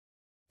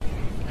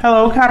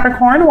Hello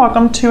Capricorn,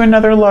 welcome to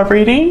another love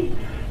reading.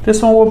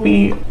 This one will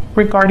be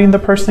regarding the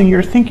person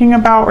you're thinking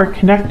about or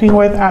connecting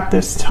with at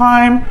this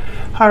time.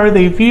 How are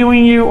they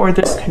viewing you or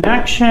this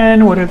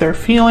connection? What are their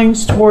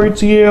feelings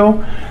towards you?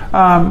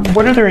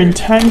 What are their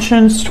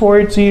intentions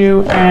towards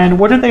you? And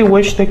what do they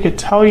wish they could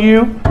tell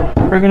you?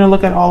 We're going to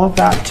look at all of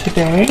that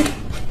today.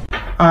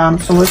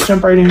 So let's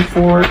jump right in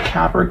for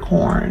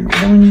Capricorn. What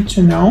do we need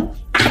to know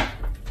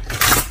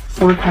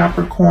for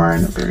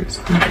Capricorn? Various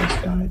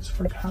guides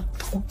for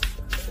Capricorn.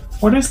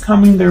 What is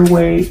coming their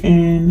way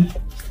in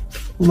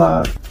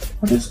love?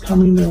 What is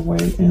coming their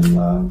way in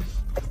love?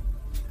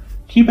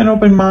 Keep an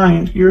open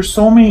mind. Your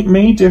soulmate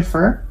may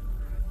differ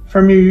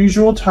from your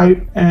usual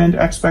type and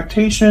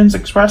expectations.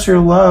 Express your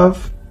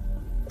love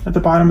at the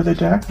bottom of the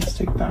deck. Let's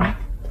take that.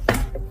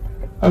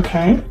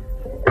 Okay.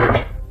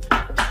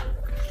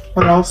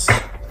 What else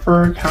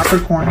for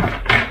Capricorn?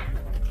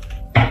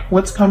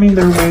 What's coming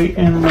their way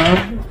in love?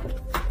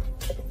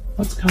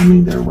 What's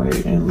coming their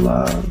way in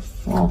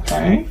love?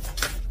 Okay.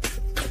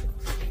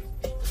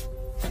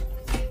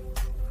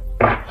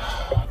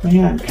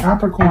 Man,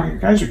 Capricorn, you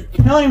guys are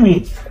killing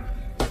me.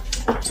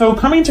 So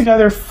coming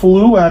together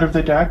flew out of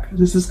the deck.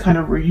 This is kind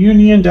of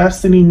reunion,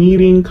 destiny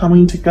meeting,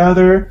 coming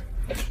together.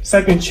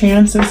 Second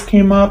chances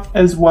came up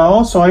as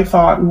well. So I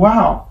thought,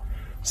 wow,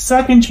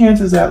 second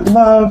chances at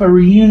love, a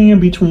reunion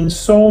between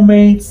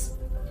soulmates.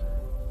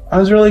 I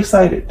was really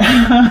excited.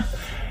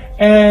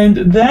 And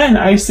then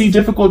I see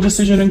difficult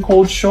decision and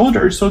cold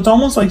shoulders. So it's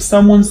almost like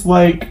someone's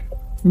like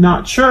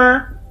not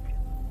sure,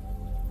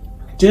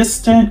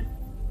 distant,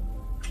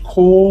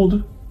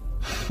 cold,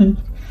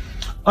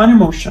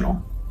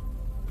 unemotional.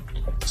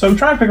 So I'm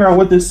trying to figure out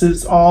what this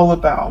is all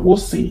about. We'll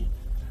see.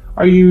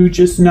 Are you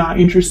just not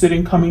interested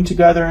in coming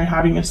together and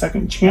having a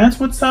second chance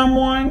with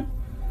someone?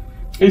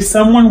 Is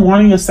someone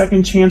wanting a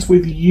second chance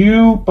with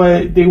you,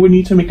 but they would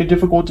need to make a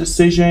difficult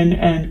decision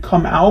and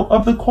come out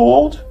of the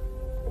cold?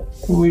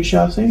 We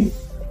shall see.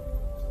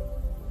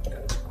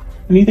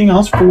 Anything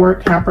else for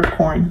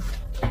Capricorn?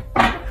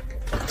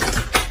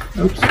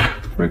 Oops.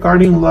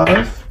 Regarding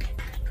love.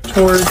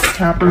 Towards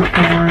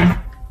Capricorn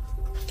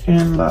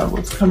in love.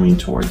 What's coming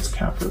towards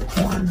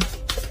Capricorn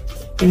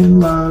in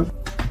love?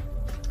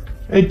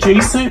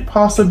 Adjacent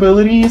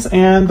possibilities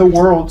and the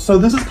world. So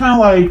this is kind of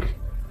like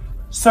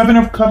Seven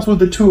of Cups with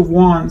the Two of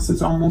Wands.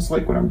 Is almost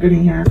like what I'm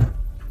getting here.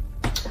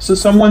 So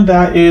someone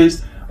that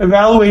is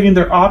evaluating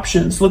their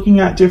options, looking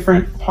at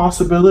different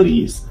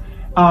possibilities.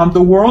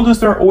 The world is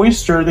their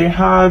oyster. They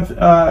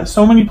have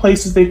so many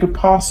places they could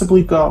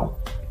possibly go.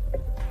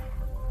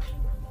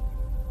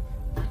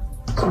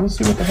 So let's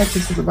see what the heck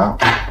this is about.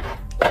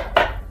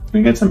 Can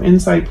we get some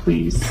insight,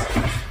 please?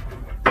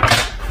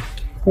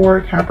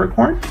 For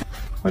Capricorn.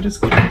 What does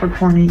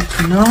Capricorn need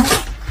to know?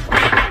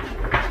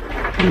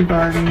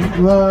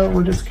 Regarding love,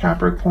 what does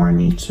Capricorn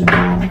need to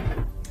know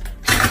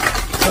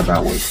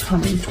about what's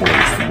coming towards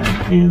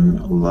them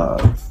in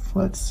love?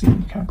 Let's see,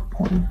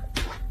 Capricorn.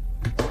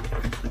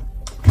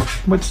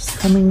 What's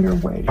coming your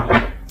way?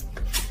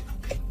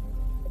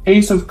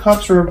 Ace of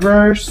Cups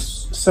reverse.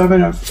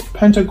 Seven of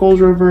Pentacles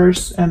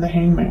reverse, and the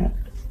Hangman.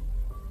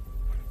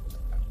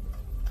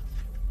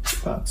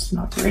 That's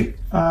not great.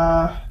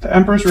 The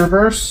Empress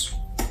reverse.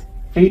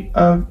 Eight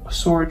of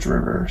Swords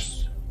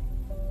reverse.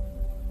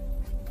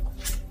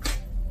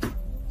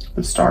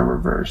 The Star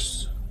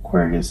reverse.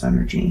 Aquarius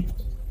energy.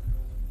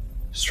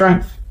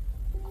 Strength.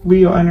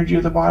 Leo energy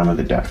at the bottom of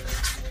the deck.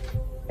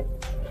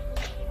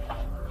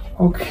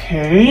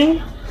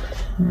 Okay.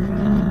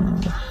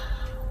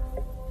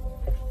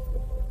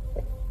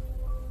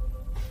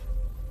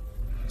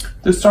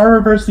 The Star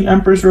reverse, the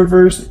Empress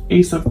reverse,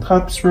 Ace of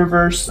Cups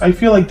reverse. I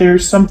feel like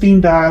there's something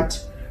that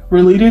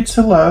related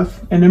to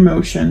love and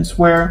emotions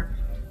where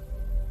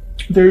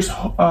there's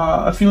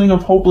a feeling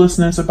of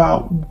hopelessness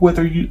about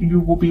whether you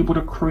will be able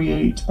to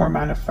create or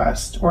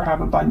manifest or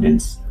have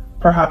abundance,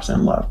 perhaps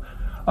in love.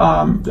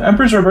 The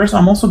Empress reverse,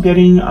 I'm also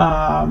getting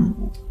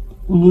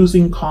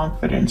losing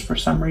confidence for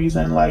some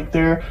reason. Like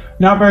they're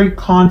not very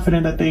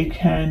confident that they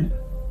can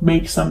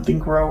make something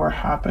grow or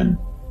happen.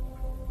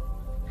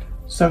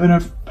 Seven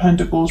of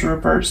Pentacles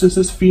reverse. This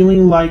is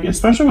feeling like,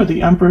 especially with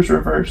the Empress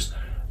reverse,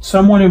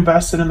 someone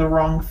invested in the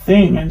wrong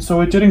thing and so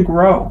it didn't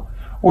grow,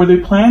 or they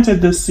planted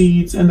the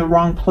seeds in the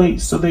wrong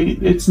place, so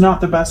it's not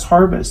the best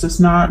harvest. It's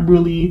not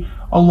really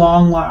a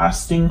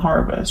long-lasting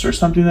harvest or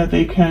something that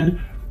they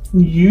can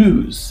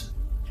use.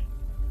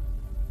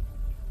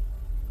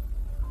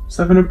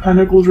 Seven of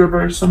Pentacles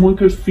reverse. Someone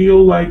could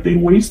feel like they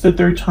wasted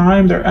their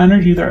time, their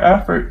energy, their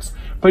efforts,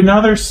 but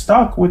now they're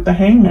stuck with the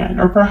Hangman,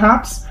 or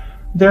perhaps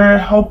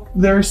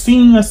they're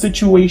seeing a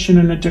situation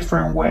in a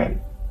different way.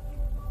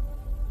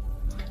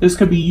 This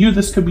could be you,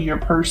 this could be your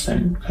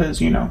person, because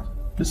you know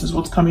this is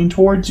what's coming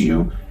towards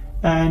you,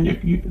 and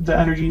the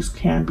energies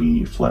can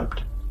be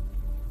flipped.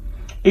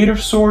 Eight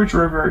of Swords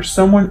reverse.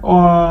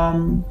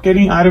 Someone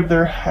getting out of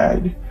their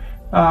head,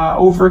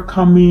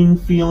 overcoming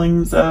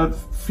feelings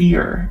of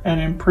fear and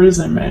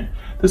imprisonment.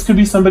 This could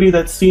be somebody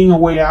that's seeing a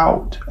way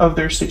out of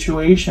their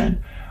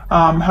situation.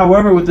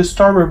 However, with the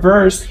Star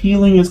reverse,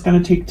 healing is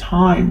going to take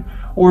time,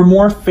 or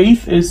more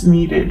faith is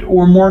needed,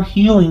 or more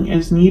healing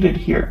is needed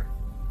here.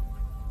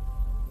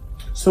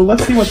 So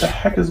let's see what the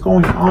heck is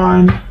going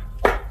on,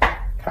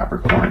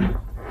 Capricorn.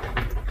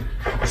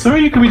 Some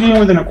of you could be dealing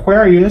with an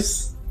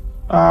Aquarius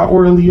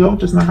or a Leo.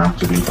 Does not have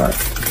to be, but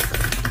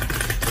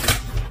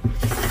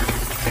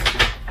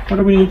what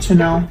do we need to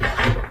know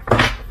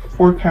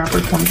for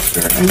Capricorn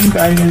Spirit? Any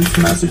guidance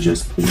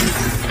messages, please,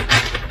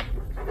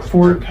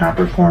 for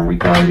Capricorn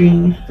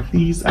regarding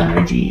these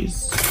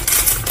energies?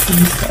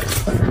 Insight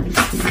clarity,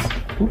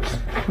 please. Oops,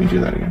 let me do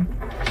that again.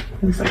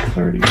 Insight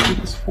clarity,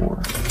 please,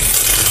 for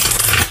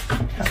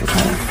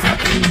Capricorn. What's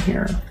happening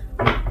here?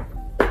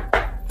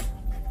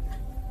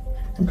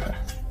 Okay.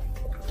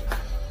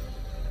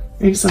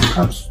 Ace of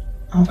Cups.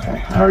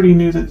 Okay, I already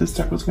knew that this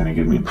deck was going to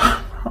give me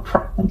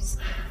problems.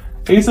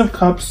 Ace of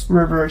Cups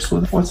reverse.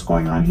 What's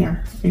going on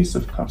here? Ace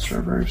of Cups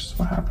reverse.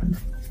 What happened?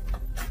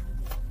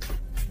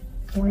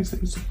 Why is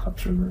the Ace of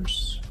Cups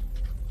reverse?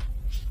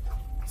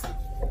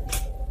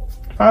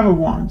 Five of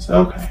Wands.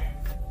 Okay.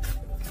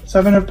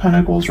 Seven of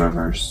Pentacles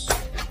reverse.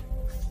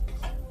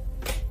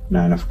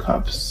 Nine of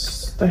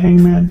Cups. The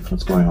Hangman.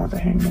 What's going on with the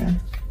Hangman?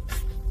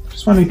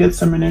 Just want to get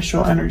some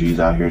initial energies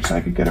out here so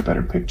I could get a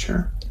better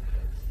picture.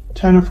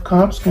 10 of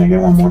Cups. Can I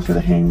get one more for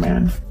the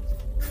Hangman?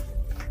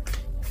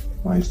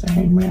 Why is the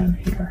Hangman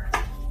here?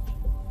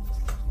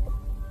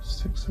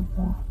 6 of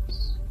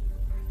Wands.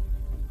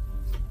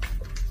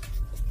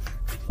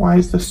 Why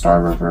is the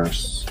Star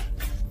reverse?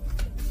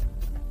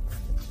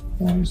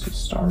 Why is the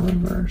Star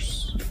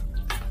reverse?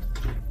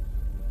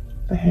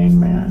 The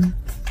Hangman.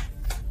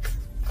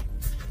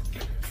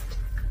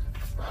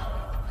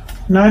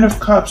 9 of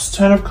Cups,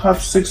 10 of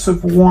Cups, 6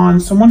 of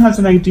Wands. Someone has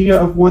an idea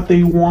of what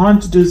they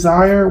want,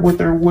 desire, what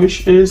their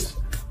wish is.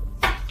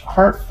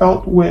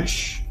 Heartfelt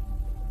wish.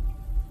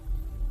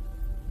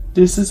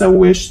 This is a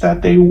wish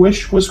that they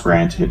wish was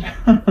granted.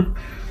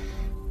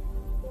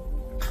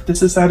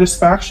 This is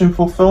satisfaction,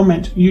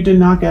 fulfillment. You did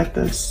not get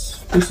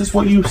this. This is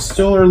what you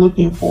still are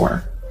looking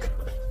for.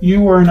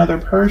 You or another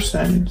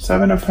person.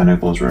 7 of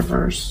Pentacles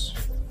reverse.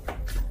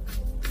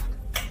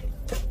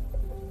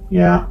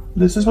 Yeah,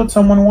 this is what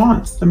someone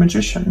wants, the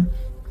Magician.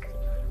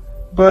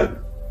 But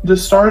the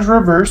Star's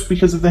reversed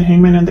because of the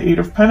Hangman and the 8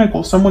 of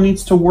Pentacles. Someone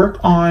needs to work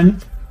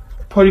on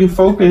putting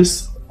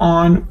focus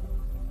on,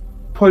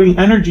 putting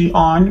energy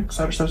on,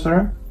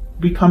 etc.,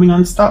 becoming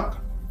unstuck,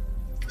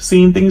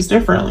 seeing things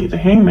differently. The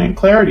Hangman,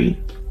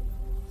 clarity.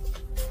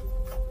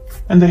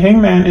 And the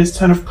Hangman is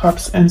 10 of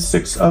Cups and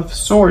 6 of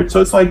Swords.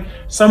 So it's like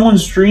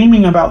someone's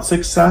dreaming about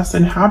success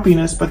and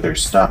happiness, but they're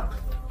stuck.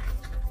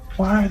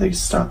 Why are they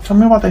stuck? Tell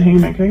me about the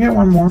Hangman. Can I get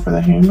one more for the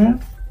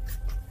Hangman?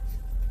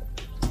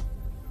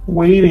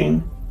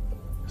 Waiting.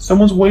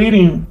 Someone's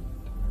waiting.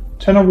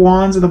 10 of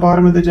Wands at the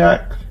bottom of the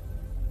deck.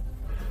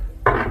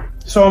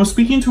 So I'm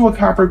speaking to a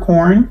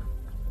Capricorn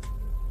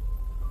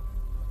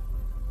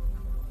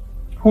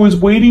who is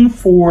waiting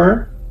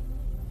for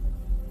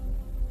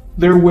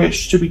their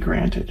wish to be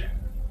granted.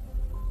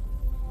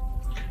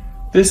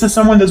 This is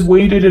someone that's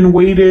waited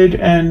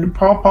and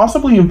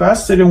possibly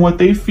invested in what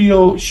they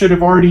feel should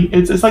have already,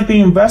 it's like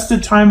they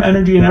invested time,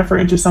 energy, and effort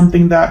into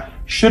something that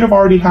should have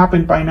already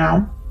happened by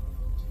now,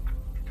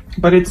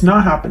 but it's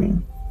not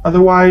happening.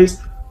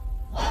 Otherwise,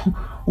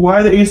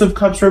 why the Ace of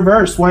Cups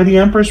reverse? Why the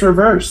Empress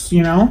reverse,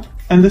 you know?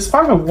 And this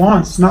 5 of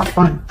Wands is not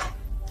fun.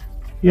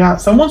 Yeah,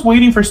 someone's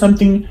waiting for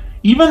something,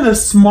 even the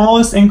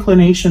smallest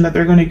inclination that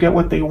they're going to get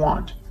what they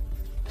want.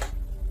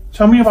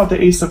 Tell me about the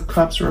Ace of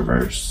Cups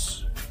reverse.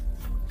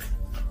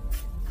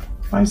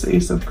 Why is the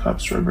Ace of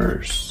Cups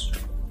reverse?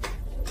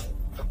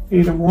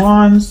 8 of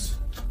Wands.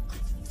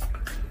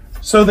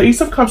 So the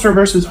Ace of Cups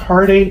reverse is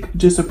heartache,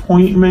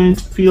 disappointment,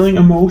 feeling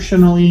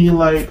emotionally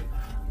like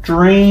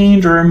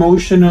drained or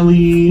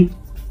emotionally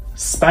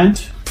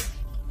spent.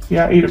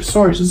 Yeah, 8 of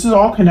Swords. This is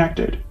all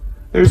connected.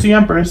 There's the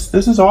Empress.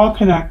 This is all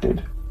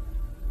connected.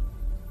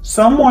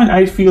 Someone,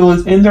 I feel,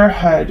 is in their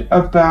head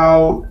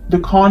about the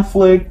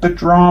conflict, the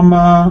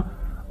drama,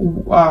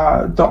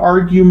 the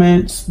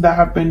arguments that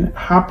have been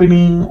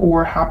happening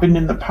or happened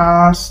in the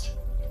past.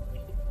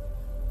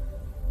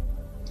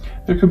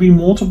 There could be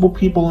multiple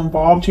people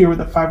involved here with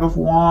the 5 of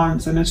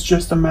Wands, and it's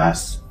just a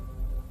mess.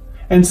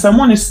 And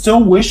someone is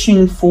still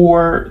wishing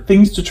for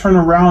things to turn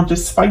around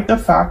despite the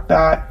fact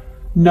that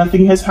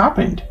nothing has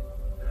happened.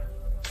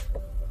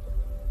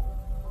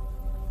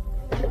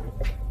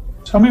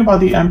 Tell me about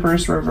the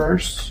Empress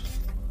reverse.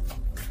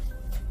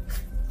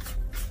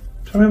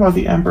 Tell me about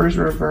the Emperor's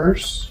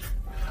reverse.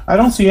 I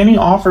don't see any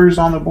offers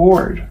on the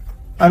board.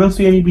 I don't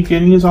see any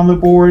beginnings on the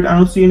board. I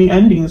don't see any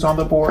endings on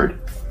the board.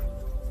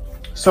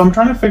 So I'm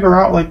trying to figure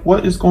out like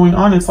what is going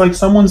on. It's like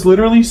someone's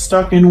literally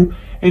stuck in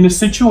a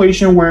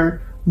situation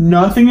where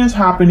nothing is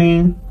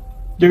happening.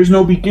 There's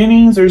no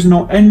beginnings. There's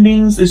no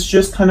endings. It's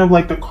just kind of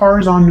like the car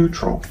is on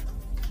neutral.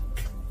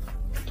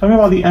 Tell me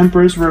about the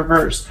Empress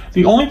reverse.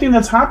 The only thing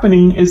that's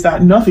happening is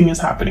that nothing is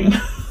happening.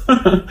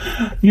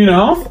 You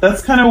know,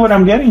 that's kind of what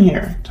I'm getting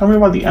here. Tell me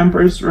about the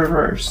Empress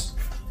reverse.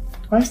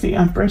 Why is the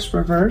Empress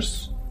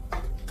reverse?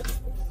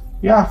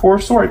 Yeah, 4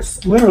 of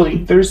Swords.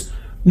 Literally, there's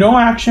no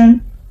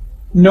action.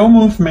 No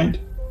movement,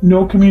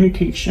 no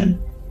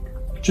communication.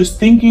 Just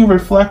thinking,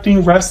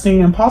 reflecting,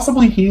 resting, and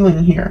possibly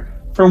healing here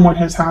from what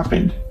has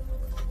happened.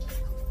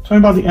 Tell me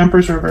about the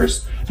Empress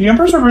reverse. The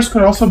Empress reverse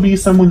could also be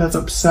someone that's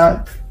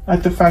upset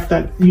at the fact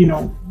that, you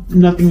know,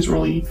 nothing's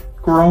really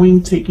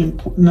growing,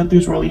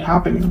 nothing's really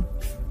happening.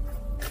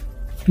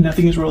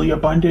 Nothing is really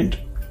abundant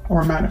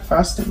or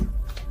manifesting.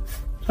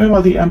 Tell me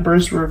about the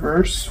Empress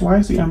reverse. Why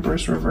is the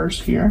Empress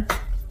reverse here?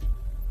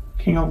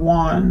 King of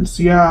Wands.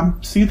 Yeah,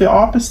 see the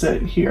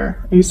opposite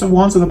here. Ace of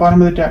Wands at the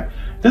bottom of the deck.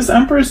 This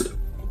Empress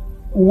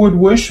would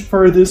wish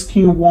for this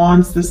King of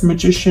Wands, this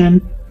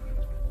Magician.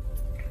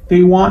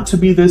 They want to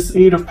be this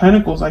Eight of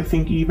Pentacles, I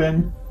think,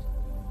 even.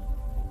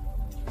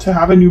 To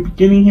have a new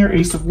beginning here.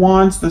 Ace of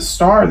Wands, the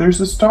Star.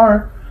 There's a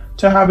star.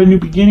 To have a new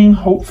beginning,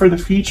 hope for the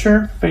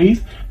future,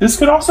 faith. This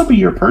could also be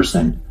your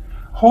person,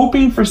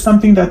 hoping for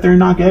something that they're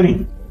not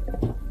getting.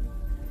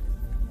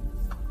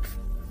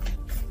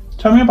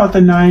 Tell me about the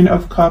Nine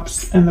of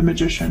Cups and the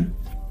Magician.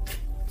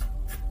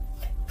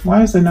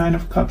 Why is the Nine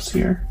of Cups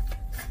here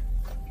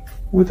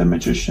with the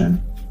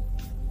Magician?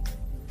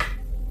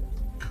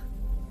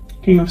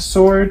 King of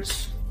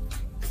Swords.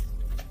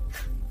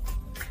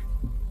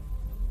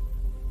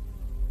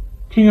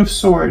 King of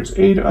Swords,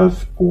 Eight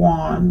of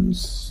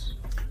Wands.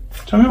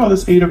 Tell me about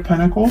this Eight of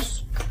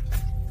Pentacles.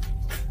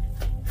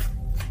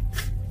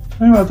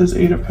 Tell me about this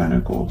Eight of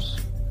Pentacles.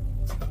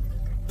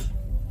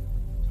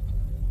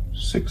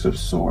 Six of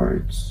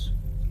Swords.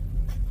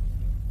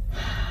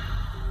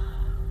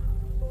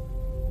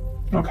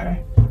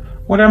 Okay.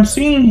 What I'm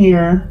seeing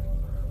here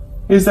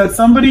is that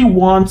somebody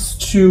wants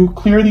to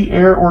clear the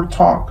air or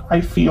talk, I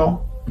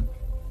feel.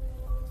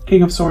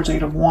 King of Swords,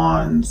 Eight of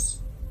Wands.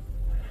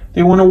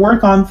 They want to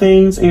work on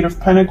things, Eight of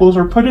Pentacles,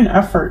 or put in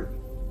effort.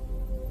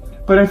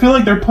 But I feel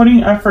like they're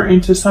putting effort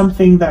into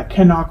something that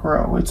cannot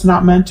grow. It's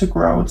not meant to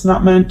grow. It's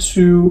not meant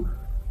to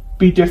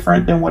be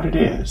different than what it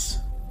is.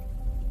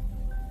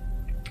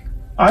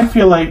 I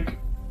feel like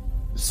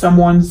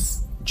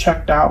someone's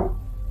checked out.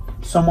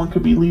 Someone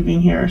could be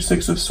leaving here.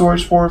 Six of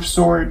Swords, Four of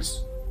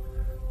Swords.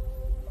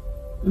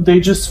 They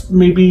just,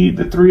 maybe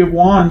the Three of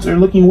Wands, are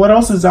looking, what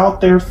else is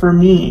out there for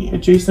me?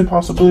 Adjacent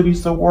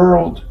possibilities, the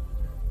world.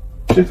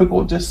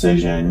 Difficult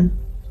decision.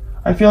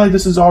 I feel like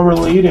this is all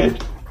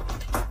related.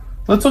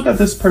 Let's look at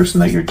this person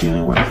that you're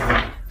dealing with.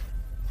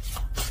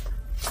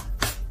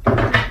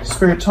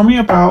 Spirit, tell me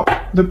about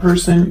the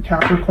person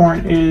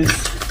Capricorn is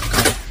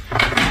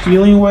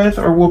dealing with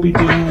or will be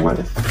dealing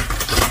with.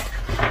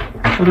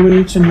 What do we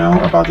need to know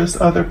about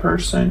this other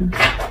person?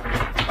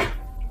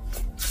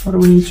 What do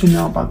we need to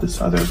know about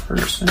this other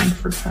person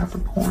for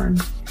Capricorn?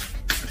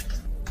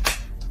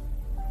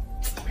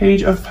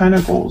 Page of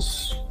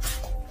Pentacles.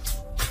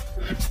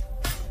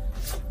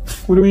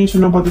 What do we need to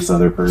know about this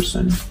other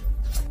person?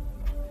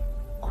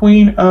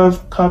 Queen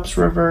of Cups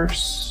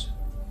reverse.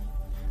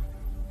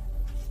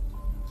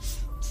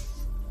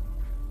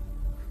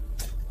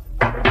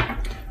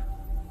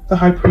 The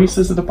High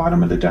Priestess at the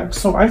bottom of the deck.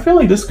 So I feel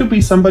like this could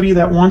be somebody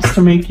that wants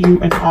to make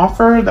you an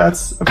offer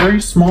that's a very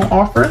small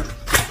offer.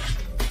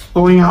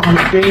 Going out on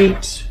a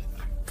date.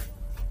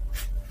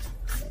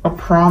 A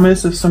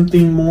promise of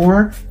something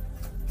more.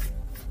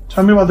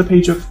 Tell me about the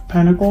Page of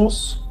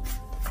Pentacles.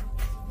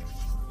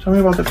 Tell me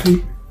about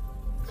the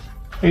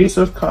Ace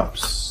of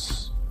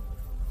Cups.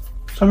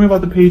 Tell me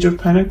about the Page of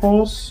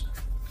Pentacles.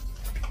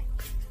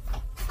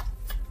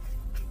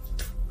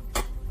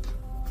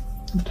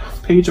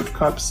 Page of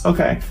Cups.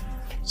 Okay.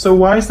 So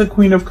why is the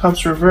Queen of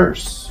Cups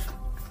reverse?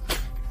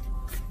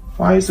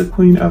 Why is the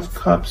Queen of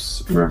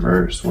Cups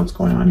reverse? What's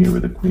going on here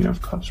with the Queen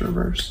of Cups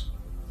reverse?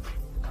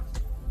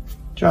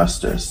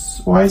 Justice.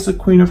 Why is the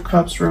Queen of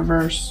Cups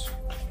reverse?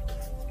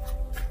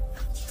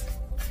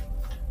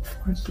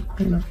 Why is the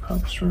Queen of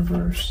Cups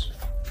reverse?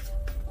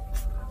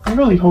 I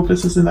really hope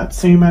this is in that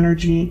same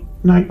energy.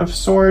 Knight of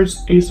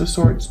Swords, Ace of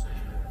Swords.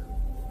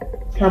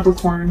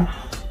 Capricorn.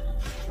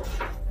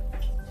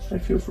 I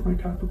feel for my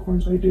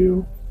Capricorns, I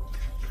do.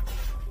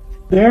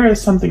 There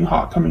is something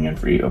hot coming in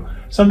for you.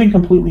 Something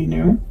completely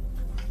new.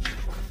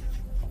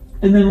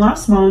 And then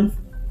last month,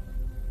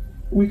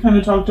 we kind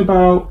of talked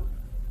about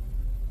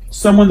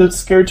someone that's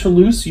scared to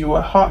lose you,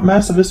 a hot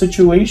mess of a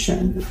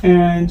situation.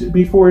 And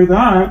before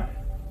that,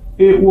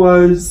 it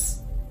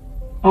was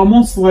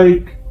almost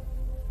like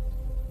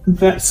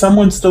that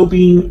someone's still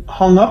being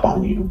hung up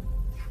on you.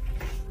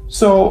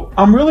 So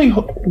I'm really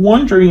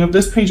wondering if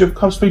this Page of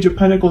Cups, Page of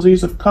Pentacles,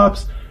 Ace of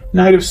Cups,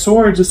 Knight of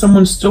Swords, is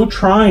someone still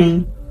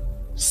trying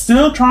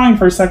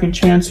for a second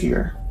chance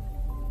here.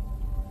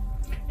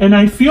 And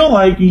I feel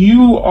like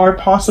you are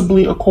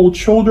possibly a cold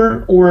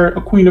shoulder or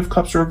a Queen of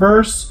Cups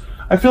reverse.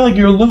 I feel like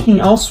you're looking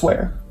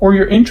elsewhere or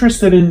you're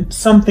interested in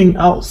something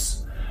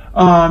else.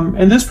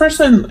 And this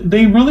person,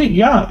 they really,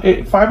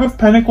 Five of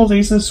Pentacles,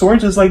 Ace of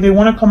Swords is like they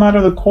want to come out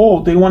of the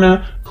cold. They want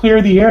to clear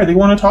the air. They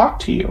want to talk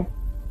to you.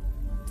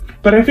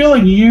 But I feel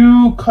like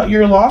you cut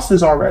your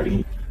losses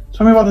already.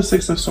 Tell me about the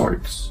Six of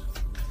Swords.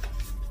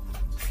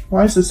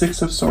 Why is the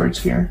Six of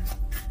Swords here?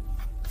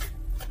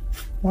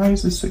 Why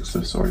is the Six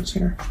of Swords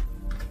here?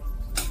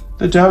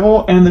 the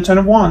Devil, and the Ten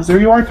of Wands. There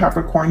you are,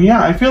 Capricorn.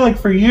 Yeah, I feel like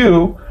for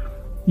you,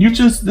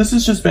 this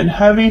has just been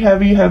heavy,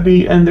 heavy,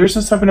 heavy, and there's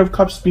a Seven of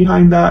Cups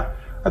behind that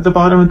at the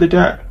bottom of the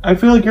deck. I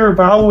feel like you're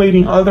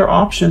evaluating other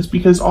options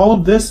because all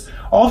this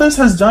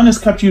has done is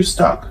kept you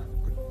stuck.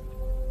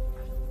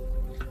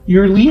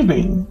 You're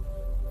leaving,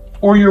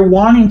 or you're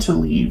wanting to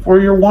leave, or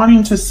you're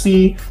wanting to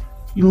see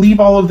you leave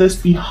all of this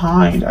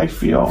behind, I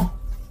feel.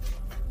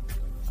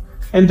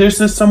 And there's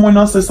this someone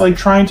else that's like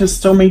trying to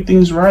still make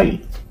things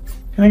right.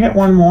 Can I get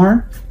one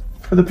more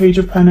for the Page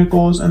of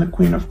Pentacles and the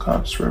Queen of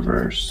Cups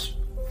reverse?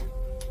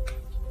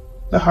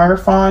 The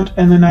Hierophant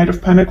and the Knight of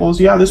Pentacles.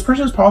 Yeah, this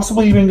person is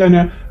possibly even going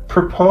to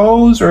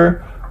propose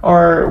or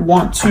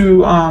want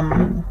to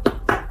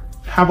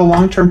have a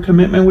long-term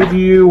commitment with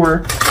you,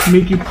 or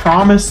make you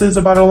promises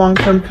about a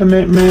long-term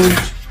commitment.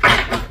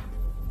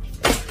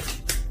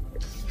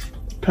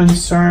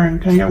 Concern.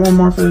 Can I get one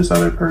more for this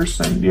other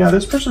person? Yeah,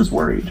 this person's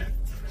worried.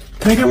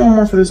 Can I get one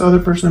more for this other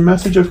person? A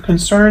message of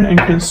concern and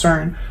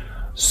concern.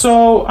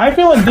 So I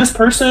feel like this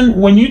person,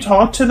 when you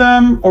talk to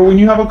them or when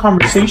you have a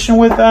conversation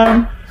with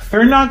them,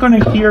 they're not going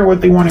to hear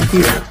what they want to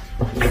hear.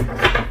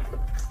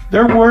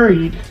 They're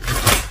worried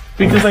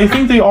because I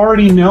think they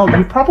already know.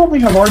 You probably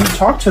have already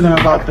talked to them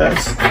about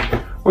this,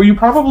 or you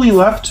probably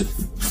left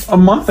a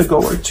month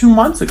ago or 2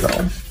 months ago,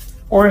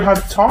 or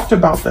have talked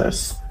about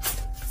this.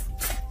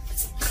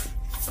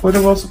 What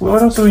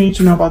else do we need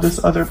to know about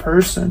this other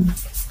person?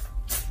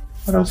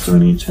 What else do we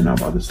need to know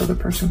about this other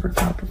person for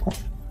Capricorn?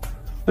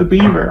 The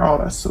Beaver. Oh,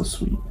 that's so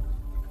sweet.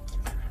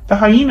 The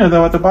Hyena,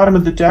 though, at the bottom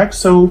of the deck.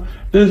 So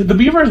the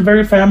Beaver is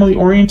very family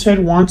oriented,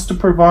 wants to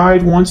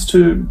provide, wants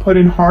to put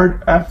in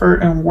hard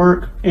effort and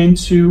work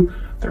into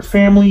their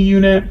family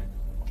unit.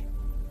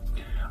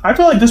 I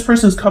feel like this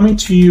person is coming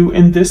to you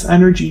in this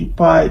energy,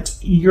 but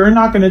you're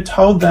not going to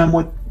tell them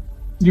what,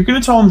 you're going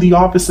to tell them the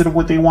opposite of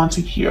what they want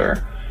to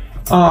hear.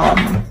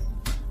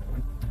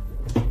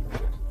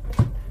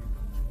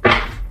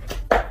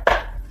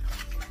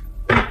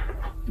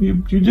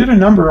 You did a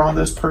number on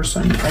this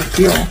person, I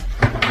feel,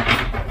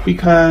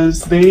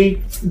 because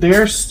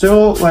they're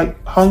still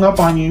like hung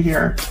up on you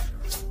here.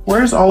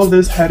 Where's all of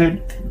this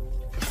headed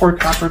for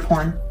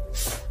Capricorn?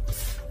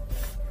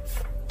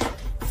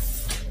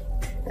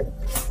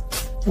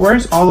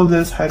 Where's all of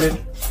this headed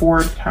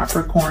for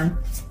Capricorn?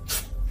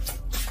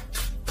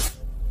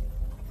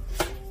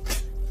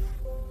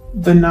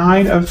 The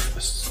Nine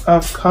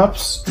of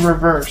Cups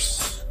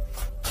reverse.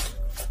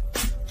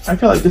 I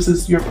feel like this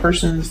is your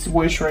person's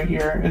wish right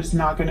here is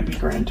not going to be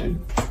granted,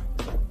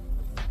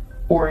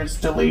 or is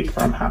delayed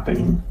from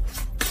happening.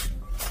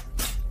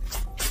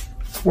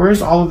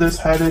 Where's all of this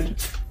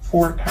headed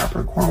for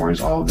Capricorn? Where's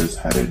all of this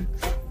headed?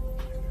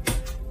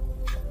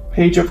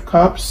 Page of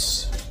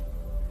Cups,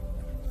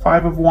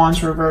 Five of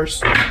Wands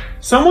reverse.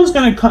 Someone's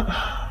going to come.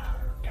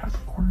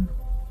 Capricorn.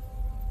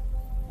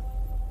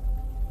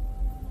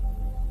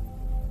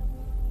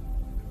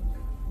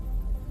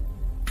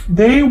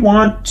 They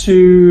want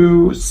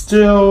to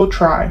still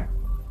try.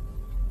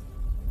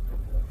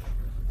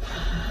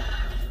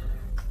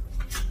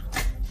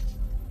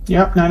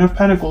 Yep, Nine of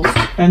Pentacles.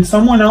 And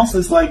someone else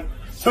is like,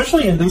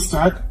 especially in this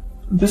deck,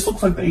 this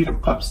looks like the Eight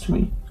of Cups to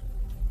me.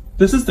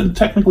 This is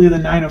technically the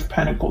Nine of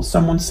Pentacles.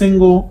 Someone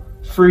single,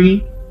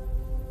 free,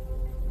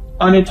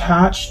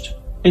 unattached,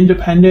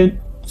 independent,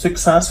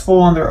 successful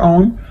on their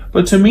own.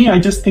 But to me, I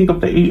just think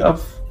of the Eight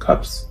of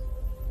Cups.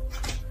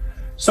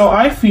 So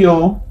I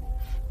feel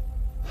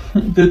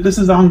that this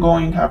is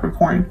ongoing,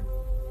 Capricorn.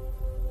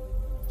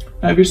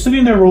 Now, if you're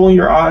sitting there rolling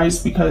your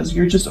eyes because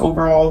you're just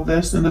over all of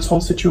this and this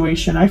whole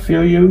situation, I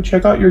feel you.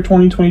 Check out your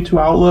 2022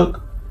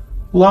 outlook.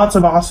 Lots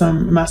of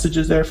awesome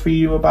messages there for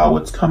you about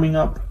what's coming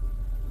up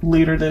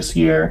later this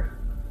year.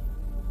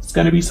 It's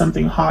going to be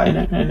something hot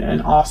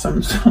and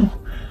awesome.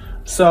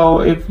 So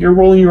if you're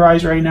rolling your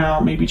eyes right now,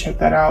 maybe check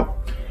that out.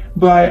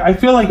 But I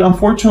feel like,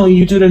 unfortunately,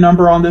 you did a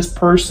number on this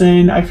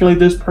person. I feel like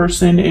this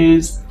person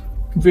is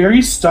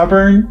very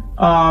stubborn.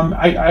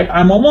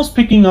 I'm almost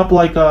picking up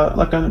like a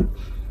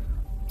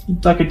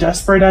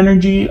desperate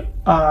energy,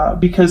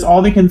 because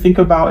all they can think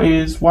about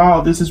is,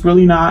 wow, this is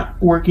really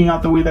not working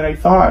out the way that I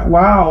thought.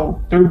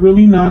 Wow, they're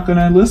really not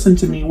gonna listen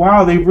to me.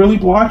 Wow, they really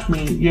blocked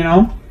me, you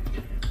know?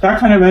 That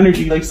kind of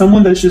energy, like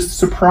someone that's just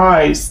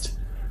surprised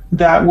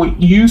that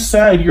what you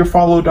said you're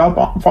following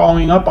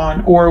up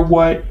on, or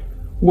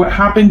what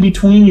happened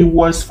between you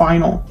was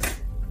final.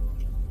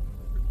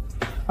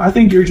 I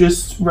think you're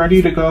just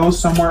ready to go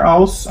somewhere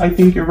else. I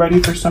think you're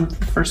ready for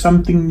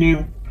something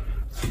new.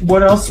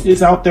 What else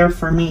is out there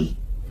for me?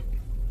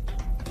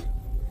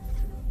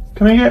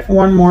 Can I get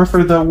one more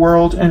for the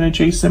world and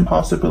adjacent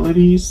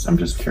possibilities? I'm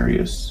just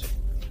curious.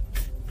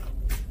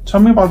 Tell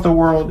me about the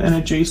world and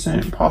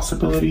adjacent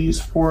possibilities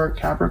for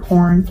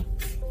Capricorn.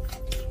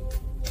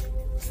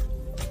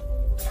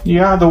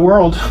 Yeah, the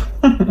world.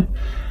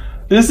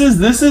 This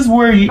is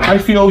where I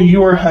feel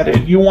you are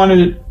headed. You want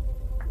to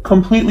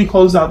completely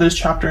close out this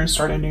chapter and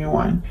start a new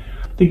one.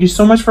 Thank you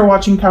so much for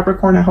watching,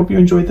 Capricorn. I hope you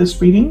enjoyed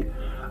this reading.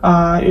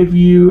 If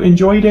you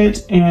enjoyed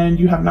it and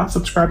you have not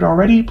subscribed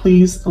already,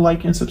 please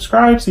like and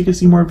subscribe so you can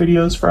see more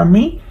videos from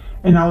me.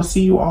 And I will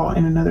see you all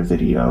in another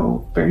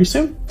video very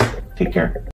soon. Take care.